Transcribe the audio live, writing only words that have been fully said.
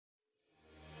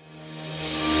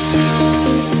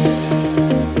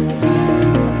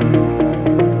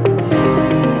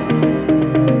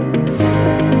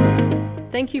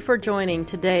for joining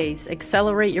today's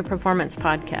Accelerate Your Performance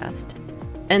podcast.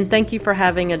 And thank you for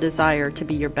having a desire to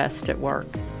be your best at work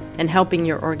and helping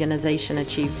your organization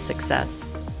achieve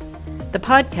success. The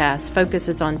podcast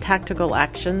focuses on tactical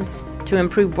actions to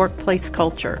improve workplace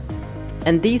culture,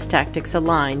 and these tactics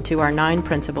align to our 9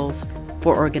 principles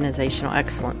for organizational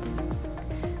excellence.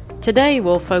 Today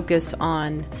we'll focus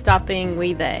on stopping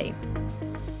we/they.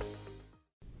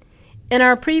 In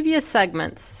our previous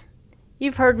segments,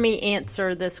 you've heard me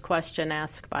answer this question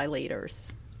asked by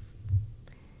leaders.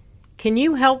 Can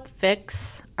you help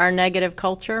fix our negative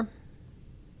culture?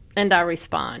 And I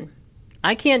respond,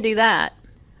 I can't do that.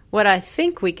 What I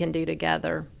think we can do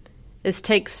together is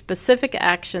take specific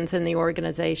actions in the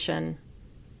organization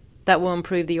that will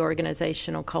improve the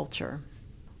organizational culture.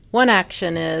 One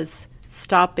action is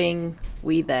stopping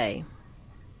we/they.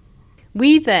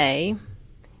 We/they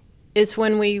is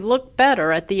when we look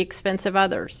better at the expense of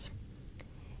others.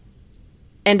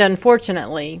 And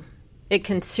unfortunately, it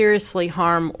can seriously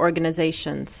harm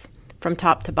organizations from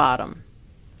top to bottom,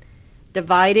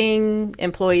 dividing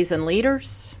employees and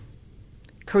leaders,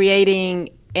 creating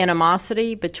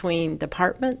animosity between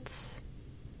departments,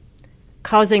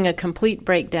 causing a complete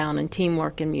breakdown in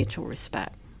teamwork and mutual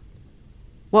respect.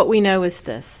 What we know is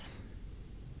this: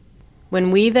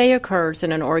 when we/they occurs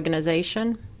in an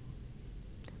organization,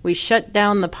 we shut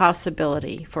down the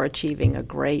possibility for achieving a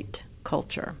great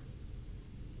culture.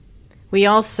 We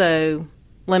also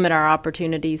limit our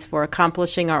opportunities for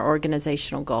accomplishing our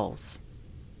organizational goals.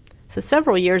 So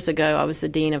several years ago, I was the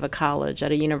dean of a college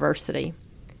at a university.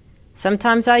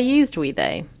 Sometimes I used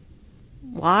we/they.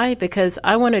 Why? Because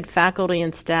I wanted faculty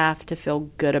and staff to feel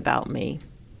good about me.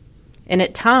 And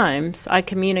at times, I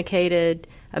communicated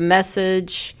a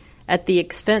message at the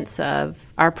expense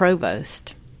of our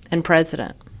provost and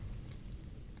president.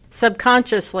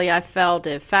 Subconsciously, I felt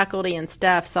if faculty and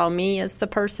staff saw me as the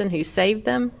person who saved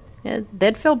them,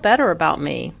 they'd feel better about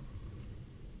me.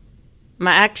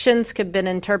 My actions could have been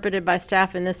interpreted by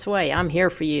staff in this way: I'm here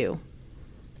for you.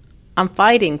 I'm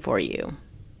fighting for you.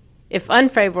 If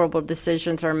unfavorable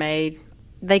decisions are made,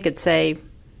 they could say,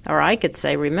 or I could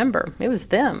say, remember, it was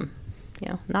them,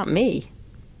 not me.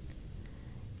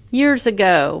 Years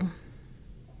ago,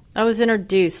 I was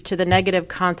introduced to the negative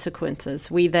consequences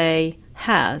we/they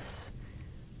has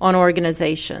on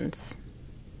organizations.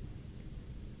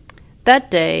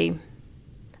 That day,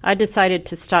 I decided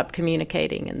to stop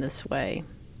communicating in this way.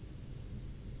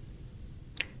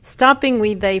 Stopping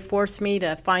we/they forced me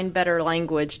to find better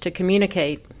language to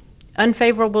communicate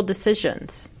unfavorable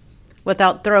decisions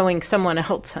without throwing someone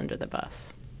else under the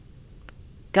bus.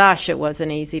 Gosh, it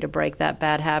wasn't easy to break that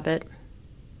bad habit.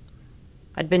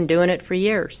 I'd been doing it for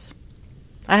years.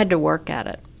 I had to work at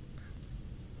it.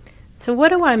 So what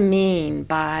do I mean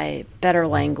by better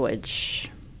language?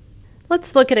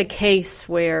 Let's look at a case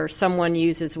where someone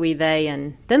uses we/they,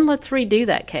 and then let's redo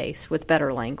that case with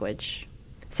better language.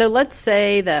 So let's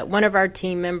say that one of our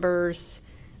team members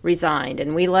resigned,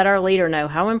 and we let our leader know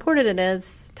how important it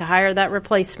is to hire that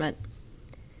replacement.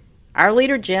 Our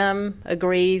leader, Jim,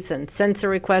 agrees and sends a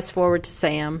request forward to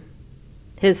Sam,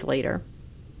 his leader.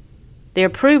 The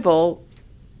approval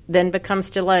then becomes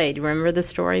delayed. Remember the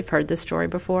story? You've heard this story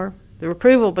before. The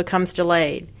approval becomes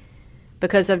delayed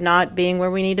because of not being where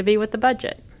we need to be with the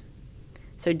budget.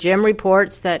 So Jim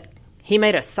reports that he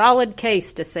made a solid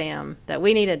case to Sam that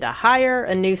we needed to hire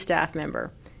a new staff member.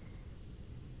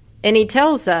 And he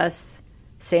tells us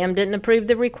Sam didn't approve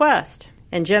the request.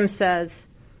 And Jim says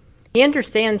he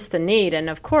understands the need, and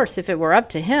of course, if it were up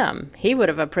to him, he would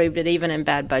have approved it even in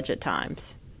bad budget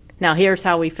times. Now, here's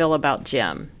how we feel about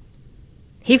Jim.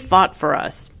 He fought for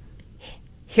us.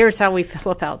 Here's how we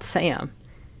feel about Sam.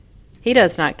 He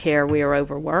does not care we are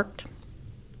overworked.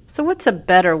 So what's a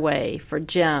better way for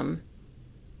Jim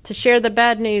to share the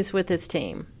bad news with his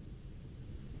team?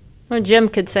 Well, Jim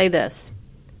could say this: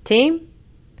 Team,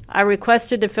 I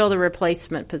requested to fill the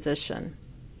replacement position,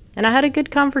 and I had a good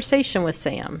conversation with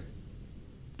Sam.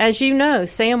 As you know,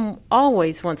 Sam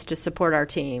always wants to support our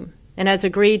team and has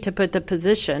agreed to put the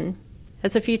position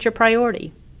as a future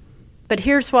priority. But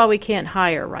here's why we can't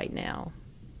hire right now.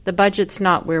 The budget's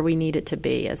not where we need it to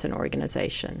be as an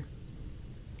organization.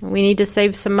 We need to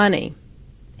save some money.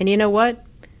 And you know what?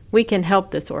 We can help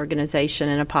this organization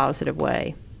in a positive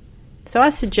way. So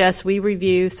I suggest we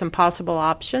review some possible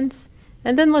options,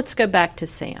 and then let's go back to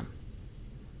Sam.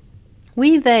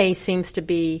 We/they seems to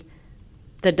be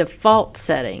the default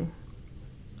setting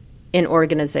in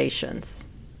organizations.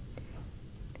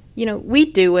 We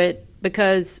do it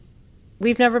because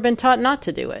we've never been taught not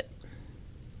to do it.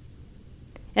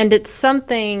 And it's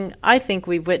something I think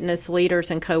we've witnessed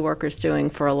leaders and coworkers doing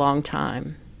for a long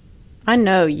time. I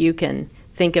know you can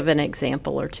think of an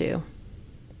example or two.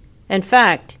 In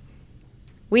fact,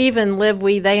 we even live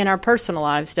we, they in our personal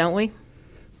lives, don't we?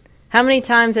 How many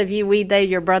times have you we, they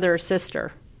your brother or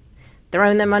sister?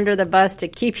 Thrown them under the bus to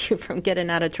keep you from getting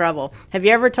out of trouble. Have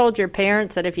you ever told your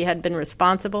parents that if you had been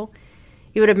responsible,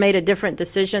 you would have made a different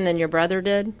decision than your brother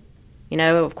did? You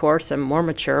know, of course, a more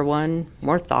mature one,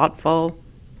 more thoughtful.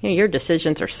 You know, your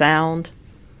decisions are sound.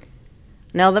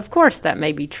 Now, of course, that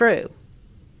may be true.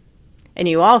 And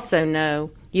you also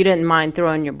know you didn't mind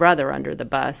throwing your brother under the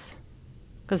bus.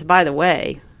 Because, by the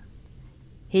way,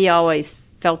 he always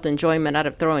felt enjoyment out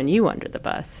of throwing you under the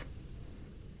bus.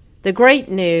 The great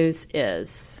news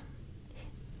is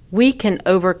we can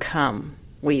overcome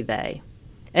we, they.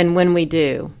 And when we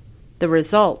do, the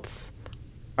results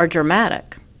are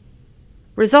dramatic.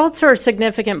 Results are a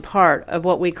significant part of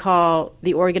what we call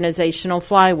the organizational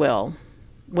flywheel.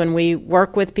 When we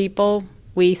work with people,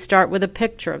 we start with a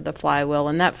picture of the flywheel,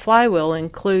 and that flywheel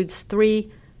includes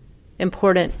 3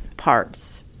 important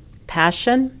parts: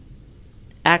 passion,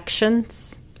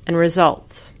 actions, and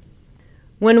results.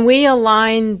 When we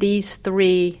align these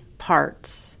 3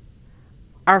 parts,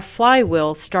 our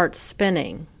flywheel starts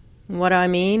spinning. What do I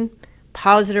mean?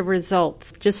 Positive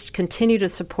results just continue to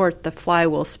support the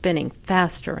flywheel spinning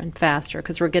faster and faster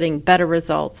because we're getting better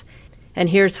results. And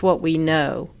here's what we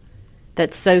know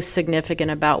that's so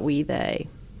significant about we, they.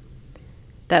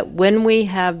 That when we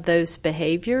have those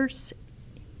behaviors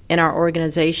in our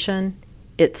organization,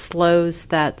 it slows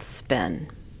that spin.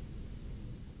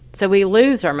 So we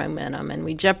lose our momentum and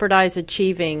we jeopardize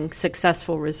achieving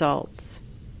successful results.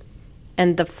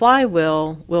 And the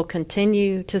flywheel will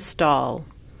continue to stall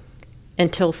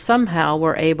until somehow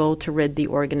we're able to rid the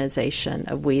organization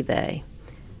of we, they.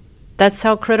 That's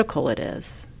how critical it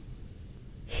is.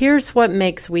 Here's what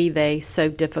makes we, they so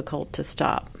difficult to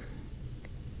stop.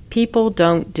 People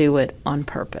don't do it on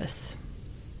purpose.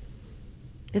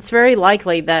 It's very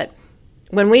likely that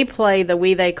when we play the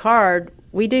we, they card,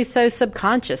 we do so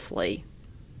subconsciously.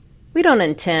 We don't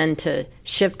intend to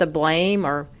shift the blame,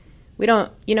 or we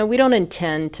don't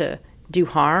intend to do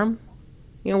harm.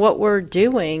 You know, what we're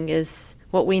doing is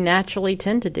what we naturally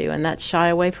tend to do, and that's shy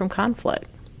away from conflict.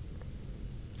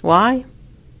 Why?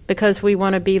 Because we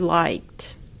want to be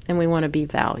liked and we want to be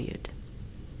valued.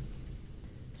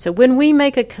 So when we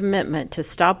make a commitment to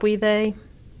stop we, they,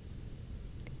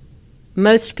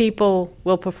 most people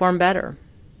will perform better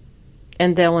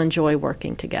and they'll enjoy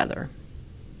working together.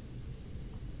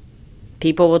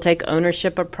 People will take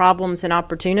ownership of problems and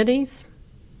opportunities,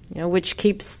 which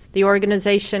keeps the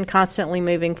organization constantly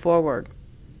moving forward.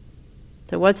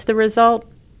 So what's the result?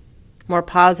 More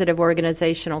positive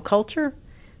organizational culture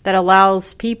that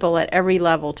allows people at every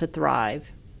level to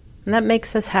thrive. And that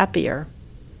makes us happier.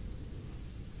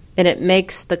 And it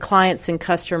makes the clients and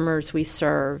customers we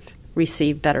serve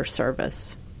receive better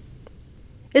service.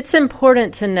 It's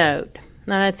important to note,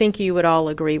 and I think you would all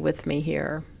agree with me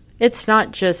here, it's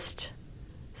not just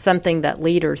something that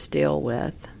leaders deal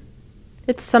with.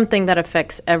 It's something that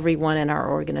affects everyone in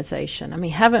our organization. I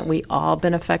mean, haven't we all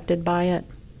been affected by it?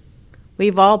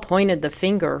 We've all pointed the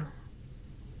finger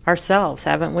ourselves,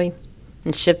 haven't we?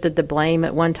 And shifted the blame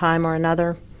at one time or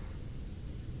another.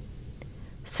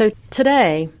 So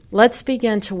today, let's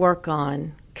begin to work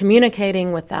on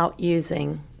communicating without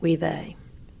using we, they.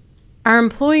 Our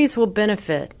employees will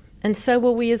benefit, and so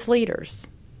will we as leaders.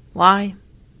 Why?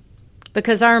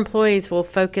 Because our employees will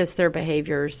focus their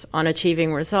behaviors on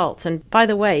achieving results. And by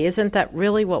the way, isn't that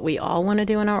really what we all want to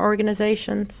do in our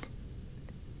organizations?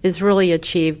 Is really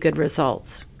achieve good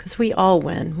results, because we all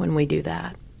win when we do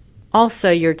that. Also,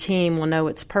 your team will know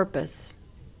its purpose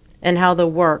and how the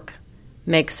work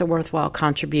makes a worthwhile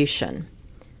contribution.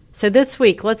 So this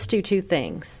week, let's do 2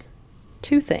 things.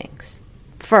 2 things.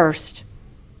 First,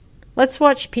 let's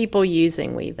watch people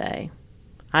using we, they.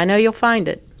 I know you'll find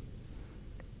it.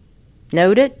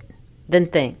 Note it, then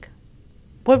think.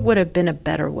 What would have been a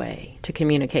better way to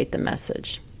communicate the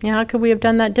message? How could we have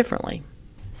done that differently?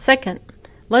 Second,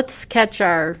 let's catch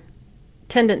our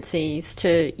tendencies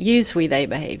to use we, they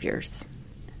behaviors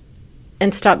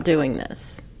and stop doing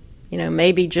this.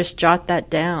 Maybe just jot that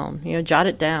down. Jot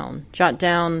it down. Jot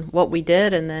down what we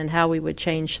did and then how we would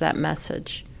change that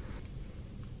message.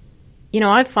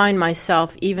 I find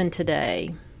myself, even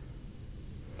today,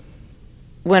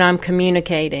 when I'm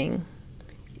communicating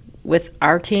with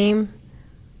our team,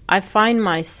 I find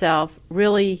myself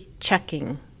really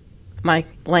checking my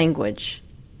language,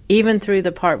 even through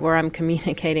the part where I'm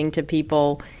communicating to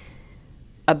people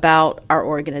about our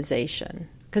organization.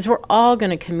 Because we're all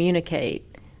going to communicate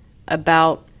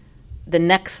about the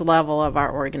next level of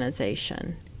our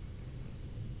organization.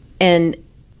 And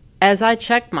as I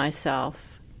check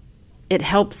myself, it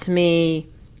helps me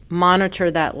monitor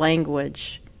that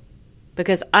language,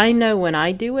 because I know when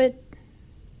I do it,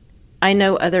 I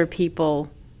know other people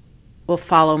will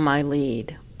follow my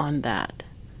lead on that.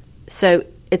 So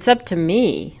it's up to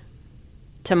me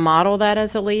to model that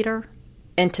as a leader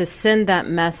and to send that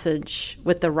message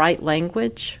with the right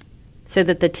language so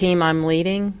that the team I'm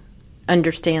leading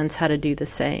understands how to do the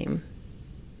same.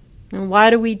 And why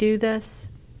do we do this?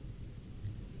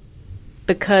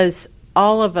 Because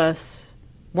all of us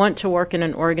want to work in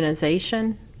an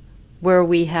organization where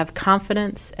we have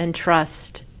confidence and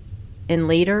trust in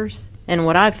leaders. And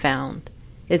what I've found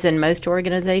is in most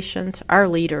organizations, our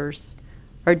leaders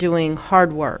are doing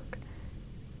hard work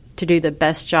to do the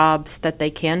best jobs that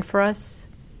they can for us.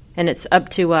 And it's up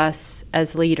to us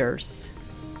as leaders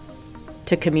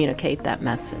to communicate that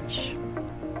message.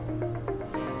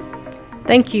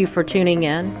 Thank you for tuning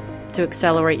in to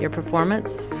Accelerate Your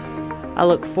Performance. I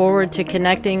look forward to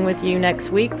connecting with you next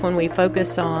week when we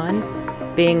focus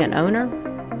on being an owner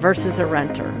versus a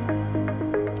renter.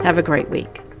 Have a great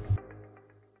week.